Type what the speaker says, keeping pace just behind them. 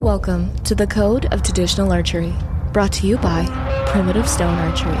Welcome to the Code of Traditional Archery, brought to you by Primitive Stone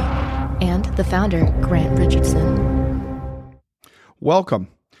Archery and the founder, Grant Richardson. Welcome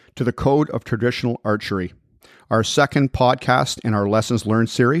to the Code of Traditional Archery, our second podcast in our Lessons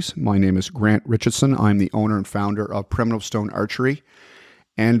Learned series. My name is Grant Richardson. I'm the owner and founder of Primitive Stone Archery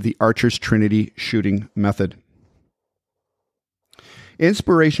and the Archer's Trinity Shooting Method.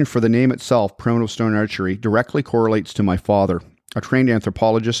 Inspiration for the name itself, Primitive Stone Archery, directly correlates to my father, a trained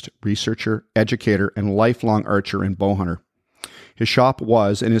anthropologist, researcher, educator, and lifelong archer and bow hunter. His shop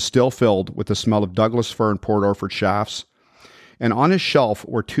was and is still filled with the smell of Douglas fir and Port Orford shafts, and on his shelf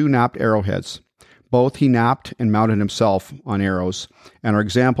were two knapped arrowheads. Both he knapped and mounted himself on arrows, and are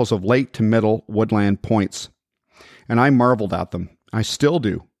examples of late to middle woodland points. And I marveled at them. I still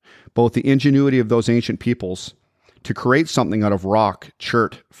do. Both the ingenuity of those ancient peoples to create something out of rock,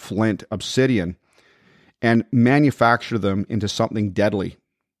 chert, flint, obsidian, and manufacture them into something deadly.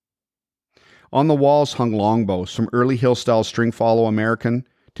 On the walls hung longbows, from early hill-style string-follow American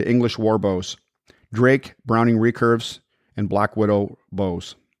to English war bows, Drake, Browning recurves, and Black Widow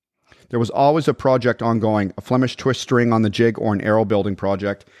bows. There was always a project ongoing, a Flemish twist string on the jig or an arrow building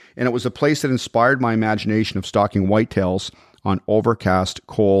project, and it was a place that inspired my imagination of stalking whitetails on overcast,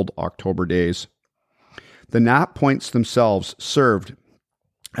 cold October days. The knap points themselves served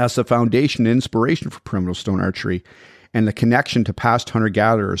as the foundation and inspiration for primitive stone archery and the connection to past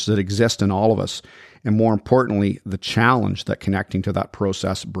hunter-gatherers that exist in all of us, and more importantly, the challenge that connecting to that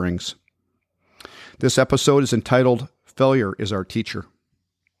process brings. This episode is entitled, Failure is Our Teacher.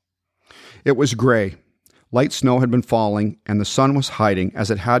 It was gray. Light snow had been falling, and the sun was hiding, as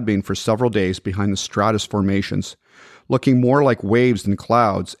it had been for several days, behind the stratus formations, looking more like waves than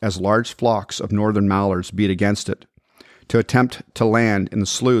clouds as large flocks of northern mallards beat against it, to attempt to land in the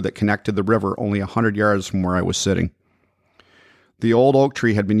slough that connected the river only 100 yards from where I was sitting. The old oak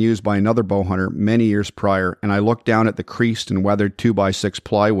tree had been used by another bow hunter many years prior, and I looked down at the creased and weathered 2x6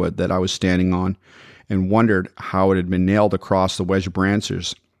 plywood that I was standing on and wondered how it had been nailed across the wedge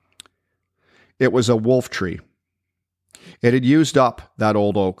branches. It was a wolf tree. It had used up, that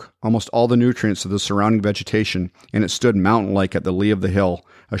old oak, almost all the nutrients of the surrounding vegetation, and it stood mountain-like at the lee of the hill,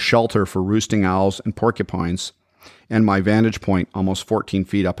 a shelter for roosting owls and porcupines, and my vantage point almost 14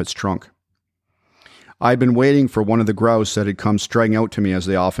 feet up its trunk. I had been waiting for one of the grouse that had come striking out to me, as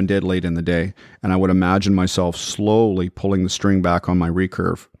they often did late in the day, and I would imagine myself slowly pulling the string back on my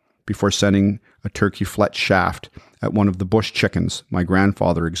recurve before sending a turkey flet shaft at one of the bush chickens my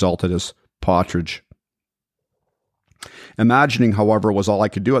grandfather exalted as partridge. Imagining, however, was all I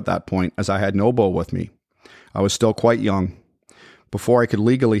could do at that point, as I had no bow with me. I was still quite young, before I could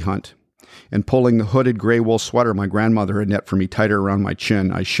legally hunt, and pulling the hooded gray wool sweater my grandmother had knit for me tighter around my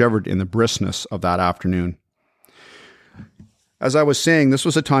chin, I shivered in the briskness of that afternoon. As I was saying, this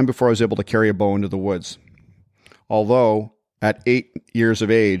was a time before I was able to carry a bow into the woods. Although, at 8 years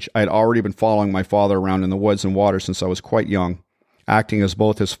of age, I had already been following my father around in the woods and water since I was quite young, acting as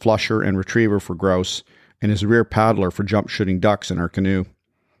both his flusher and retriever for grouse, and his rear paddler for jump shooting ducks in our canoe.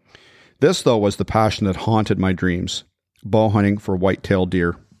 This, though, was the passion that haunted my dreams, bow hunting for white-tailed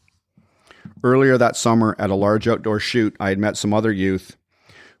deer. Earlier that summer, at a large outdoor shoot, I had met some other youth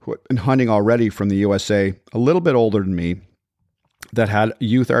who had been hunting already from the USA, a little bit older than me, that had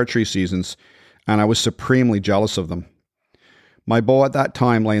youth archery seasons, and I was supremely jealous of them. My bow at that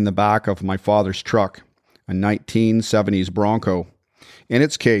time lay in the back of my father's truck, a 1970s Bronco. In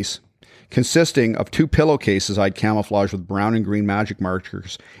its case, consisting of two pillowcases I'd camouflaged with brown and green magic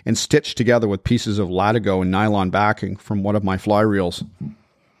markers and stitched together with pieces of latigo and nylon backing from one of my fly reels.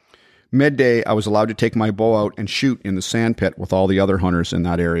 Midday, I was allowed to take my bow out and shoot in the sand pit with all the other hunters in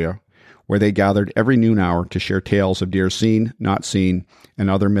that area, where they gathered every noon hour to share tales of deer seen, not seen, and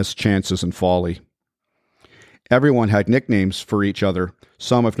other missed chances and folly. Everyone had nicknames for each other,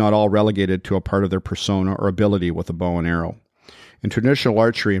 some if not all relegated to a part of their persona or ability with a bow and arrow. And traditional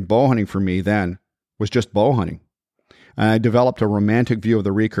archery and bow hunting for me then was just bow hunting. And I developed a romantic view of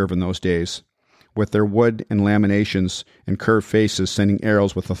the recurve in those days, with their wood and laminations and curved faces sending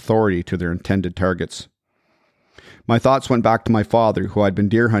arrows with authority to their intended targets. My thoughts went back to my father, who I'd been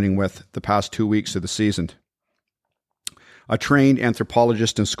deer hunting with the past 2 weeks of the season. A trained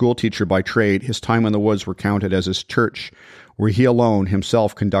anthropologist and schoolteacher by trade, his time in the woods were counted as his church, where he alone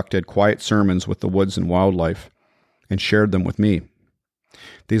himself conducted quiet sermons with the woods and wildlife, and shared them with me.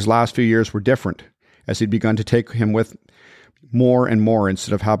 These last few years were different, as he'd begun to take him with more and more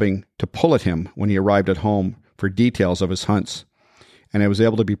instead of having to pull at him when he arrived at home for details of his hunts, and I was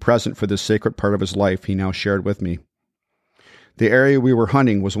able to be present for this sacred part of his life he now shared with me. The area we were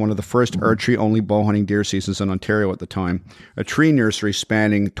hunting was one of the first archery-only bow hunting deer seasons in Ontario at the time, a tree nursery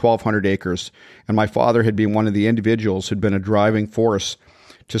spanning 1,200 acres, and my father had been one of the individuals who'd been a driving force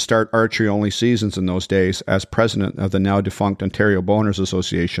to start archery-only seasons in those days as president of the now-defunct Ontario Bowhunters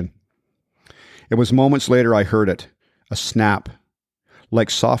Association. It was moments later I heard it, a snap, like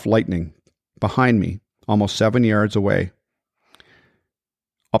soft lightning, behind me, almost 7 yards away,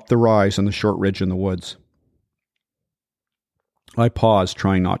 up the rise on the short ridge in the woods. I paused,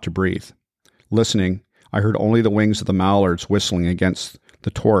 trying not to breathe. Listening, I heard only the wings of the mallards whistling against the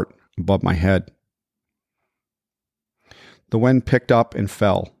tort above my head. The wind picked up and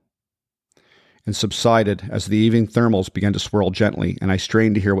fell, and subsided as the evening thermals began to swirl gently, and I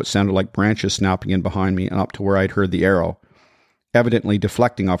strained to hear what sounded like branches snapping in behind me and up to where I'd heard the arrow, evidently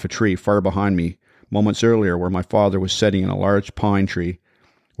deflecting off a tree far behind me, moments earlier where my father was sitting in a large pine tree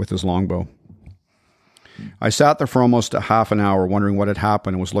with his longbow. I sat there for almost a half an hour wondering what had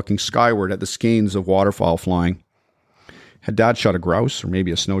happened and was looking skyward at the skeins of waterfowl flying. Had Dad shot a grouse or maybe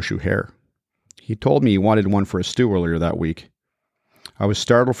a snowshoe hare? He told me he wanted one for a stew earlier that week. I was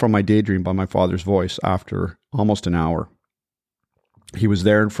startled from my daydream by my father's voice after almost an hour. He was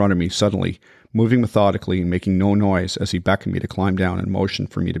there in front of me suddenly, moving methodically and making no noise as he beckoned me to climb down and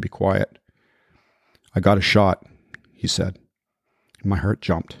motioned for me to be quiet. "I got a shot," he said. My heart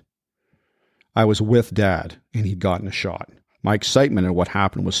jumped. I was with Dad, and he'd gotten a shot. My excitement at what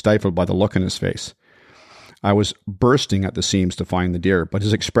happened was stifled by the look in his face. I was bursting at the seams to find the deer, but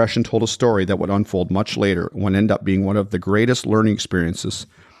his expression told a story that would unfold much later and would end up being one of the greatest learning experiences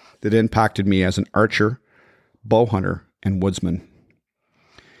that impacted me as an archer, bow hunter, and woodsman.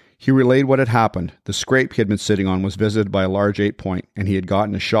 He relayed what had happened. The scrape he had been sitting on was visited by a large 8-point, and he had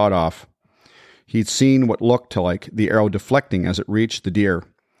gotten a shot off. He'd seen what looked like the arrow deflecting as it reached the deer,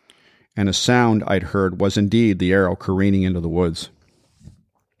 and a sound I'd heard was indeed the arrow careening into the woods.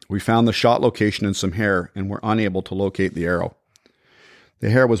 We found the shot location in some hair and were unable to locate the arrow. The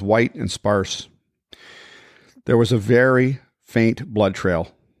hair was white and sparse. There was a very faint blood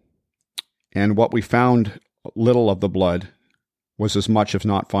trail, and what we found little of the blood was as much as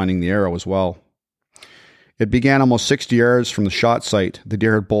not finding the arrow as well. It began almost 60 yards from the shot site. The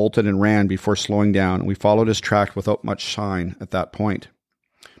deer had bolted and ran before slowing down, and we followed his track without much sign at that point.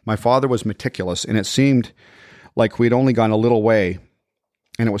 My father was meticulous, and it seemed like we'd only gone a little way,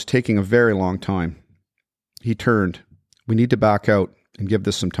 and it was taking a very long time. He turned. "We need to back out and give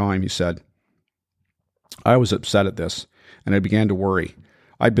this some time," he said. I was upset at this, and I began to worry.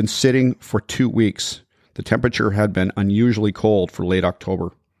 I'd been sitting for 2 weeks. The temperature had been unusually cold for late October,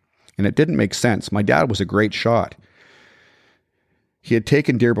 and it didn't make sense. My dad was a great shot. He had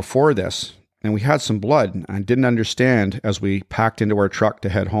taken deer before this, and we had some blood, and I didn't understand as we packed into our truck to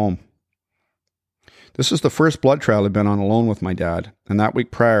head home. This is the first blood trail I'd been on alone with my dad, and that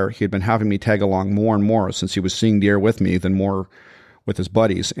week prior, he had been having me tag along more and more since he was seeing deer with me than more with his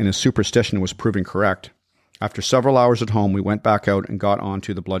buddies, and his superstition was proving correct. After several hours at home, we went back out and got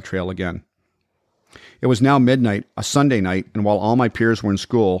onto the blood trail again. It was now midnight, a Sunday night, and while all my peers were in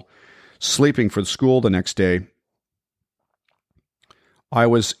school, sleeping for school the next day, I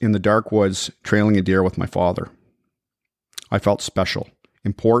was in the dark woods trailing a deer with my father. I felt special,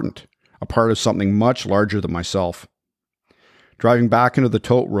 important, a part of something much larger than myself. Driving back into the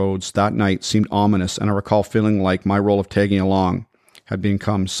tote roads that night seemed ominous, and I recall feeling like my role of tagging along had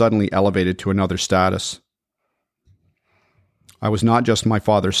become suddenly elevated to another status. I was not just my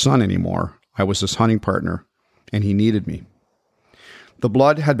father's son anymore. I was his hunting partner, and he needed me. The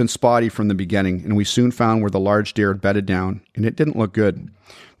blood had been spotty from the beginning, and we soon found where the large deer had bedded down, and it didn't look good.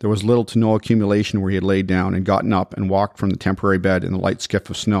 There was little to no accumulation where he had laid down and gotten up and walked from the temporary bed in the light skiff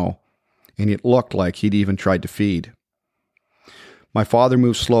of snow, and it looked like he'd even tried to feed. My father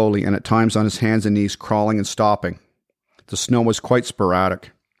moved slowly and at times on his hands and knees, crawling and stopping. The snow was quite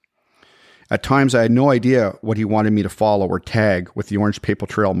sporadic. At times I had no idea what he wanted me to follow or tag with the orange paper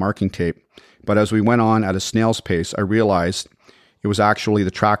trail marking tape, but as we went on at a snail's pace, I realized it was actually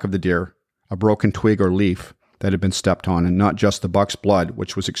the track of the deer, a broken twig or leaf that had been stepped on, and not just the buck's blood,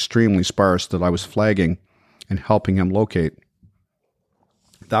 which was extremely sparse, that I was flagging and helping him locate.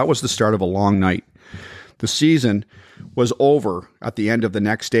 That was the start of a long night. The season was over at the end of the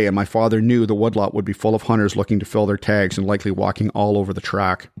next day, and my father knew the woodlot would be full of hunters looking to fill their tags and likely walking all over the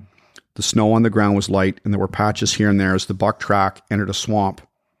track. The snow on the ground was light, and there were patches here and there as the buck track entered a swamp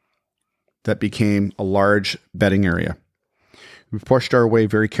that became a large bedding area. We pushed our way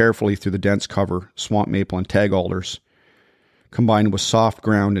very carefully through the dense cover, swamp maple and tag alders, combined with soft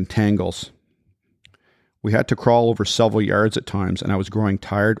ground and tangles. We had to crawl over several yards at times, and I was growing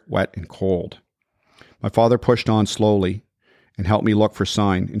tired, wet, and cold. My father pushed on slowly, and helped me look for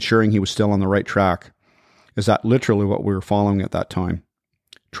sign, ensuring he was still on the right track. Is that literally what we were following at that time?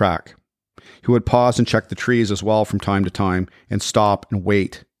 Track. He would pause and check the trees as well from time to time and stop and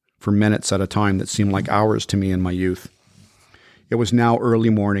wait for minutes at a time that seemed like hours to me in my youth. It was now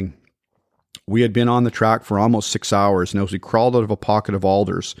early morning. We had been on the track for almost 6 hours, and as we crawled out of a pocket of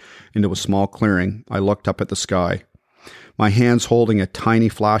alders into a small clearing, I looked up at the sky, my hands holding a tiny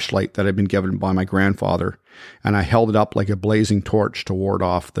flashlight that had been given by my grandfather, and I held it up like a blazing torch to ward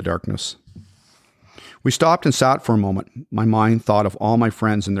off the darkness. We stopped and sat for a moment. My mind thought of all my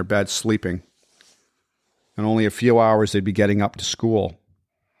friends in their beds sleeping. In only a few hours, they'd be getting up to school.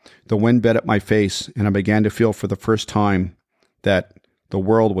 The wind bit at my face, and I began to feel for the first time that the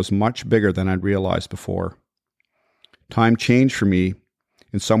world was much bigger than I'd realized before. Time changed for me,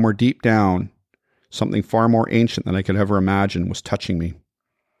 and somewhere deep down, something far more ancient than I could ever imagine was touching me.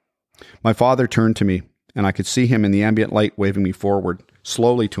 My father turned to me, and I could see him in the ambient light waving me forward,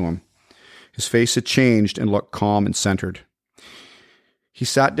 slowly to him. His face had changed and looked calm and centered. He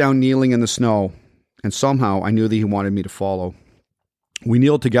sat down kneeling in the snow, and somehow I knew that he wanted me to follow. We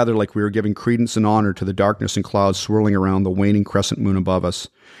kneeled together like we were giving credence and honor to the darkness and clouds swirling around the waning crescent moon above us,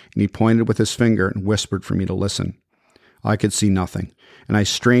 and he pointed with his finger and whispered for me to listen. I could see nothing, and I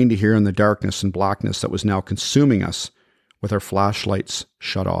strained to hear in the darkness and blackness that was now consuming us with our flashlights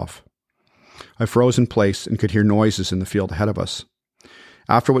shut off. I froze in place and could hear noises in the field ahead of us.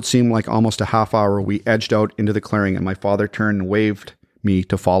 After what seemed like almost a half hour, we edged out into the clearing, and my father turned and waved me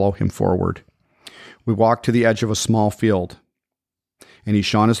to follow him forward. We walked to the edge of a small field, and he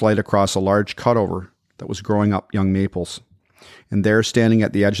shone his light across a large cutover that was growing up young maples. And there, standing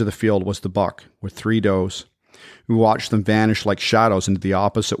at the edge of the field, was the buck with 3 does. We watched them vanish like shadows into the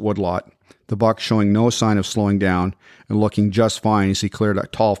opposite woodlot, the buck showing no sign of slowing down and looking just fine as he cleared a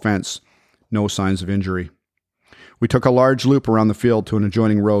tall fence, no signs of injury. We took a large loop around the field to an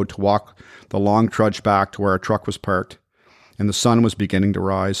adjoining road to walk the long trudge back to where our truck was parked, and the sun was beginning to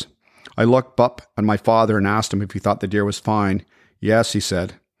rise. I looked up at my father and asked him if he thought the deer was fine. Yes, he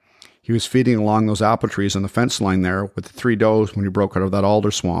said. He was feeding along those apple trees on the fence line there with the 3 does when he broke out of that alder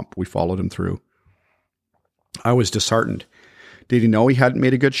swamp we followed him through. I was disheartened. Did he know he hadn't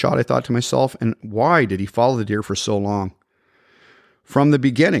made a good shot, I thought to myself, and why did he follow the deer for so long? From the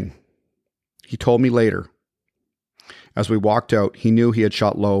beginning, he told me later. As we walked out, he knew he had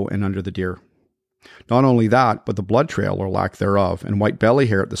shot low and under the deer. Not only that, but the blood trail or lack thereof and white belly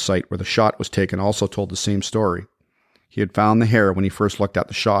hair at the site where the shot was taken also told the same story. He had found the hair when he first looked at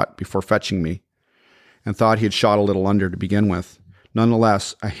the shot before fetching me and thought he had shot a little under to begin with.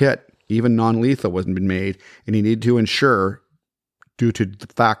 Nonetheless, a hit, even non-lethal, hadn't been made, and he needed to ensure, due to the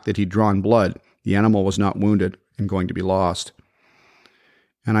fact that he'd drawn blood, the animal was not wounded and going to be lost.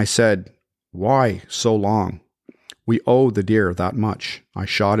 And I said, why so long? We owe the deer that much. I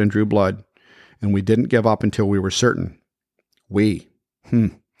shot and drew blood, and we didn't give up until we were certain.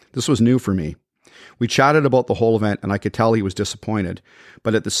 This was new for me. We chatted about the whole event, and I could tell he was disappointed.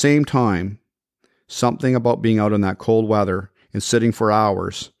 But at the same time, something about being out in that cold weather and sitting for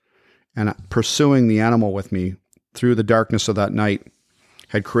hours and pursuing the animal with me through the darkness of that night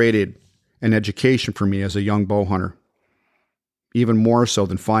had created an education for me as a young bow hunter, even more so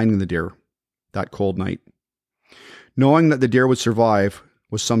than finding the deer that cold night. Knowing that the deer would survive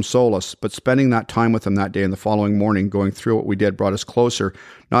was some solace, but spending that time with him that day and the following morning going through what we did brought us closer,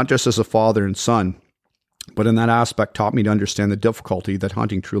 not just as a father and son, but in that aspect taught me to understand the difficulty that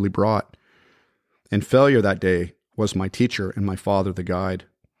hunting truly brought. And failure that day was my teacher and my father the guide.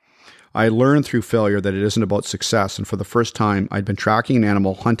 I learned through failure that it isn't about success, and for the first time, I'd been tracking an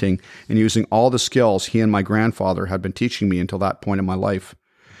animal, hunting, and using all the skills he and my grandfather had been teaching me until that point in my life.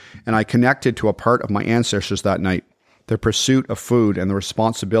 And I connected to a part of my ancestors that night, the pursuit of food and the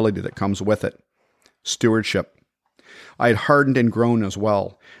responsibility that comes with it. Stewardship. I had hardened and grown as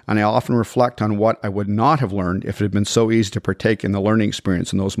well, and I often reflect on what I would not have learned if it had been so easy to partake in the learning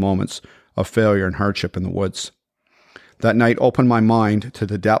experience in those moments of failure and hardship in the woods. That night opened my mind to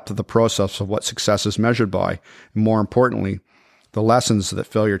the depth of the process of what success is measured by, and more importantly, the lessons that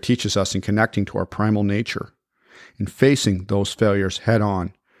failure teaches us in connecting to our primal nature, in facing those failures head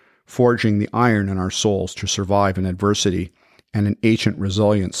on, forging the iron in our souls to survive in adversity and an ancient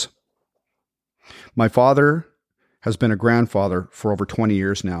resilience. My father has been a grandfather for over 20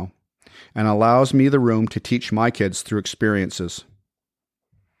 years now, and allows me the room to teach my kids through experiences.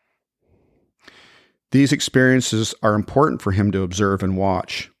 These experiences are important for him to observe and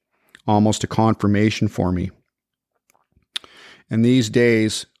watch, almost a confirmation for me. And these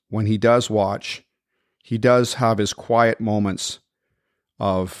days, when he does watch, he does have his quiet moments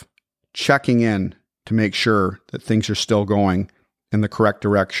of checking in to make sure that things are still going in the correct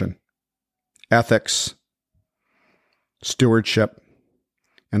direction. Ethics, stewardship,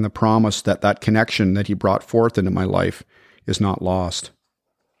 and the promise that that connection that he brought forth into my life is not lost.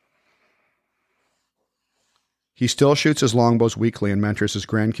 He still shoots his longbows weekly and mentors his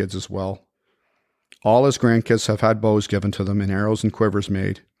grandkids as well. All his grandkids have had bows given to them and arrows and quivers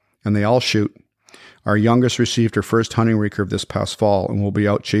made, and they all shoot. Our youngest received her first hunting recurve this past fall and will be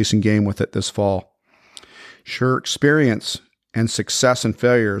out chasing game with it this fall. Sure, experience and success and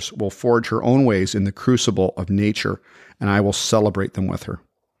failures will forge her own ways in the crucible of nature, and I will celebrate them with her.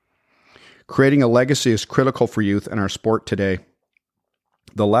 Creating a legacy is critical for youth in our sport today.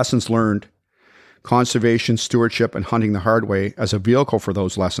 The lessons learned, conservation, stewardship, and hunting the hard way as a vehicle for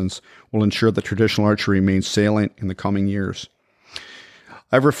those lessons will ensure that traditional archery remains salient in the coming years.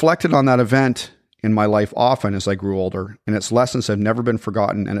 I've reflected on that event in my life often as I grew older, and its lessons have never been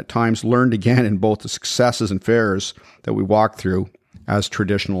forgotten and at times learned again in both the successes and failures that we walk through as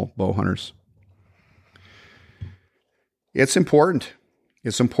traditional bow hunters. It's important.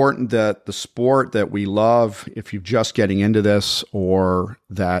 It's important that the sport that we love, if you're just getting into this, or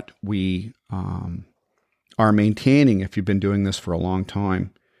that we are maintaining, if you've been doing this for a long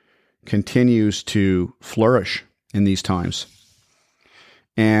time, continues to flourish in these times.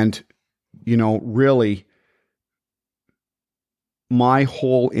 And, really, my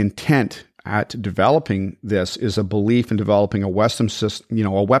whole intent at developing this is a belief in developing a weapon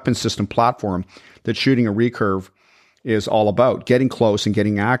system platform that shooting a recurve is all about, getting close and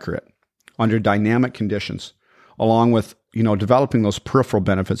getting accurate under dynamic conditions, along with, developing those peripheral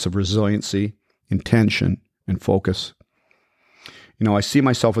benefits of resiliency, intention, and focus. I see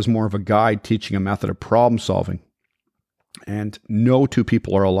myself as more of a guide teaching a method of problem solving. And no two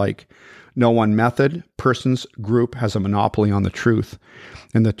people are alike. No one method, person's, group has a monopoly on the truth.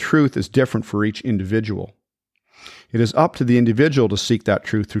 And the truth is different for each individual. It is up to the individual to seek that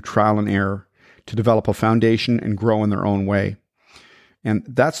truth through trial and error, to develop a foundation and grow in their own way. And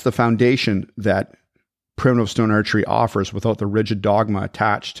that's the foundation that primitive stone archery offers without the rigid dogma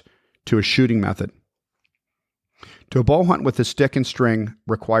attached to a shooting method. To bow hunt with a stick and string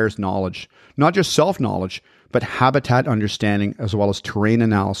requires knowledge, not just self-knowledge, but habitat understanding as well as terrain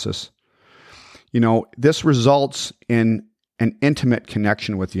analysis. This results in an intimate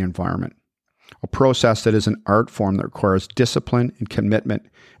connection with the environment, a process that is an art form that requires discipline and commitment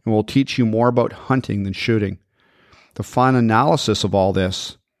and will teach you more about hunting than shooting. The fine analysis of all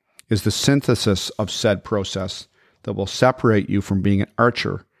this is the synthesis of said process that will separate you from being an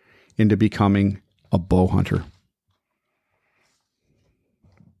archer into becoming a bow hunter.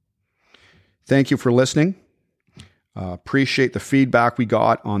 Thank you for listening. Appreciate the feedback we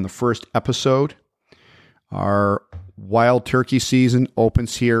got on the first episode. Our wild turkey season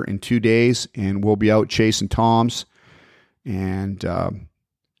opens here in 2 days, and we'll be out chasing toms and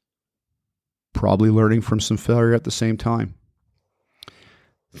probably learning from some failure at the same time.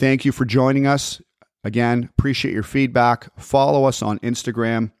 Thank you for joining us. Again, appreciate your feedback. Follow us on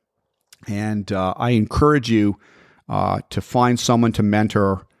Instagram, and I encourage you to find someone to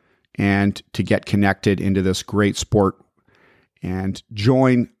mentor and to get connected into this great sport and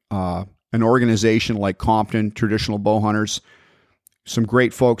join an organization like Compton Traditional Bow Hunters. Some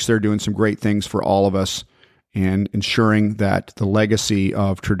great folks there doing some great things for all of us and ensuring that the legacy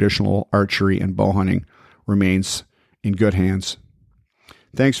of traditional archery and bow hunting remains in good hands.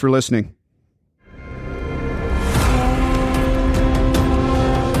 Thanks for listening.